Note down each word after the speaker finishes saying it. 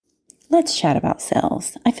let's chat about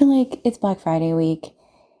sales. I feel like it's Black Friday week.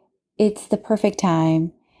 It's the perfect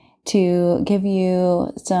time to give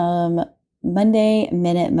you some Monday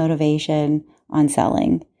minute motivation on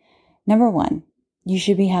selling. Number one, you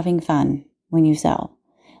should be having fun when you sell.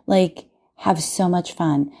 Like, have so much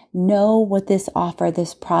fun. Know what this offer,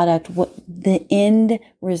 this product, what the end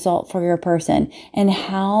result for your person and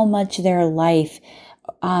how much their life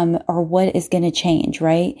or what is going to change,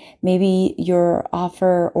 right? Maybe your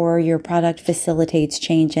offer or your product facilitates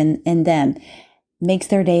change in them, makes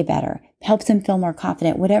their day better, helps them feel more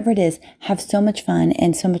confident, whatever it is. Have so much fun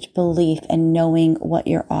and so much belief in knowing what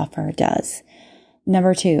your offer does.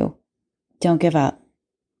 Number two, don't give up.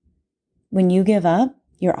 When you give up,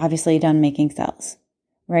 you're obviously done making sales,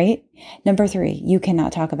 right? Number three, you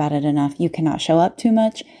cannot talk about it enough. You cannot show up too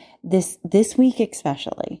much. This week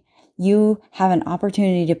especially, you have an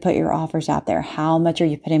opportunity to put your offers out there. How much are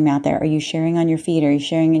you putting them out there? Are you sharing on your feed? Are you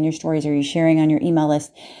sharing in your stories? Are you sharing on your email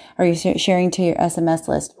list? Are you sharing to your SMS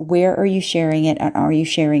list? Where are you sharing it? And are you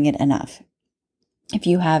sharing it enough? If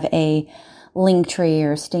you have a Linktree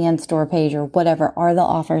or Stan Store page or whatever, are the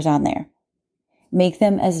offers on there? Make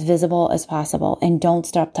them as visible as possible and don't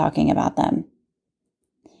stop talking about them.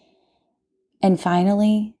 And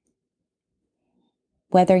finally,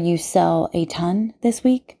 whether you sell a ton this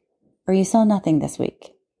week or you sell nothing this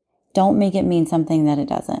week, don't make it mean something that it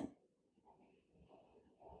doesn't.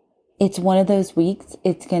 It's one of those weeks.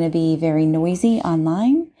 It's going to be very noisy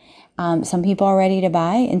online. Some people are ready to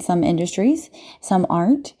buy in some industries, some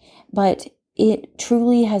aren't, but it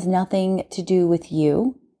truly has nothing to do with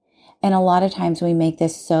you. And a lot of times we make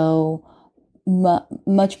this so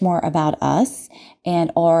much more about us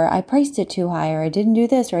or I priced it too high, or I didn't do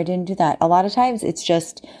this, or I didn't do that. A lot of times it's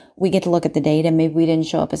just, we get to look at the data. Maybe we didn't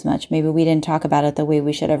show up as much. Maybe we didn't talk about it the way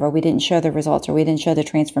we should have, or we didn't show the results, or we didn't show the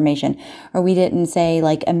transformation, or we didn't say,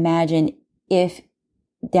 like, imagine if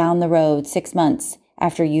down the road, 6 months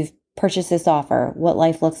after you've purchased this offer, what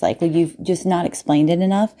life looks like. You've just not explained it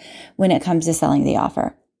enough when it comes to selling the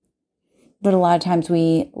offer. But a lot of times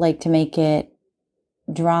we like to make it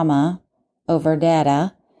drama over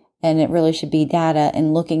data, and it really should be data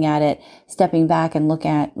and looking at it, stepping back and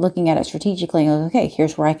looking at it strategically and okay,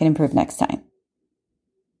 here's where I can improve next time.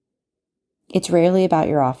 It's rarely about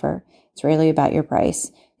your offer. It's rarely about your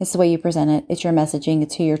price. It's the way you present it. It's your messaging.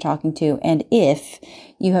 It's who you're talking to. And if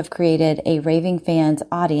you have created a raving fans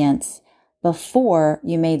audience before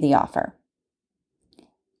you made the offer.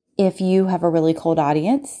 If you have a really cold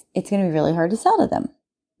audience, it's going to be really hard to sell to them,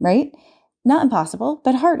 right? Not impossible,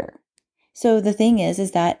 but harder. So the thing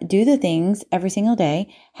is that do the things every single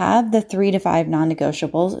day, have the 3 to 5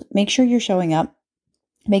 non-negotiables, make sure you're showing up,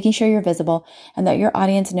 making sure you're visible, and that your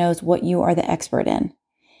audience knows what you are the expert in.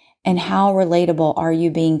 And how relatable are you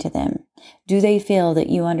being to them? Do they feel that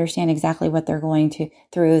you understand exactly what they're going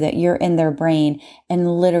through, that you're in their brain,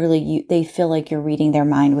 and literally they feel like you're reading their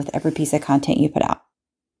mind with every piece of content you put out?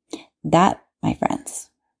 That, my friends,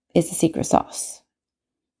 is the secret sauce.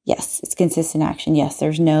 Yes, it's consistent action. Yes,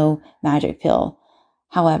 there's no magic pill.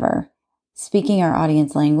 However, speaking our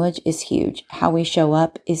audience language is huge. How we show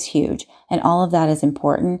up is huge. And all of that is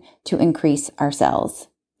important to increase our sales.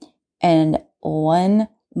 And one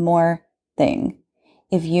more thing.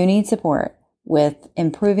 If you need support with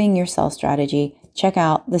improving your sales strategy, check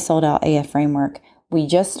out the Sold Out AF framework. We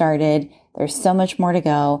just started. There's so much more to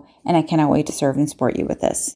go, and I cannot wait to serve and support you with this.